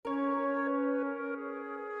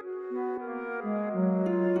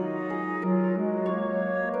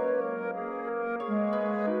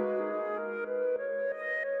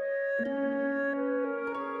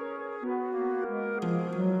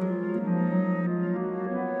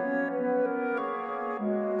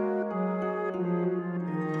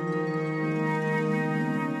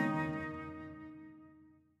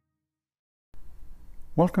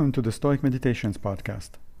Welcome to the Stoic Meditations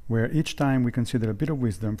podcast, where each time we consider a bit of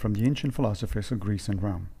wisdom from the ancient philosophers of Greece and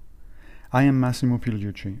Rome. I am Massimo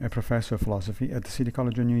Pigliucci, a professor of philosophy at the City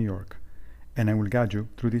College of New York, and I will guide you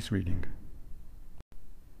through this reading.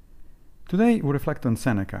 Today we reflect on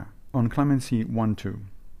Seneca, on Clemency 1:2.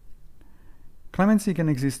 Clemency can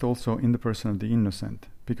exist also in the person of the innocent,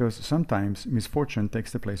 because sometimes misfortune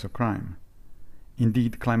takes the place of crime.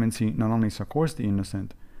 Indeed, clemency not only succors the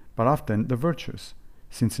innocent, but often the virtuous,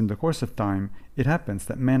 since in the course of time it happens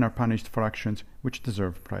that men are punished for actions which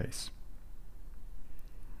deserve praise.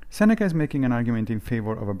 Seneca is making an argument in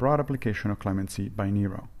favor of a broad application of clemency by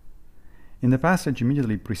Nero. In the passage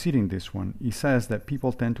immediately preceding this one, he says that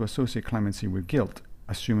people tend to associate clemency with guilt,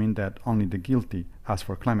 assuming that only the guilty ask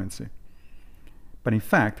for clemency. But in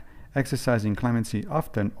fact, exercising clemency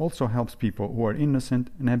often also helps people who are innocent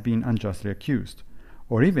and have been unjustly accused,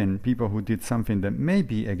 or even people who did something that may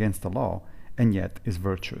be against the law and yet is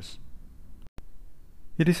virtuous.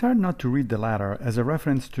 It is hard not to read the latter as a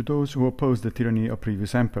reference to those who opposed the tyranny of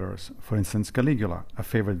previous emperors, for instance Caligula, a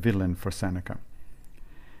favorite villain for Seneca.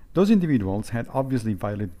 Those individuals had obviously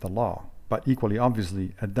violated the law, but equally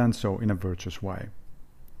obviously had done so in a virtuous way.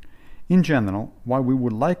 In general, while we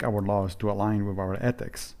would like our laws to align with our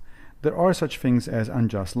ethics, there are such things as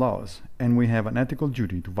unjust laws, and we have an ethical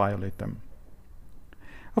duty to violate them.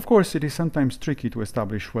 Of course, it is sometimes tricky to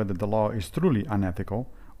establish whether the law is truly unethical,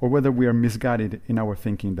 or whether we are misguided in our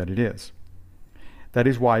thinking that it is. That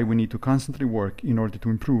is why we need to constantly work in order to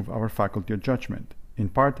improve our faculty of judgment, in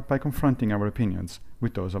part by confronting our opinions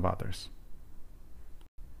with those of others.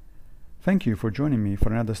 Thank you for joining me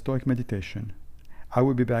for another Stoic meditation. I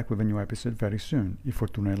will be back with a new episode very soon, if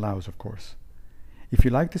Fortuna allows, of course. If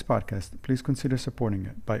you like this podcast, please consider supporting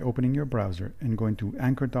it by opening your browser and going to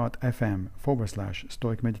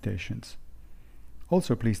anchor.fm/Stoic Meditations.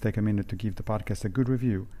 Also, please take a minute to give the podcast a good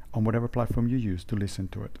review on whatever platform you use to listen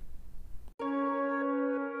to it.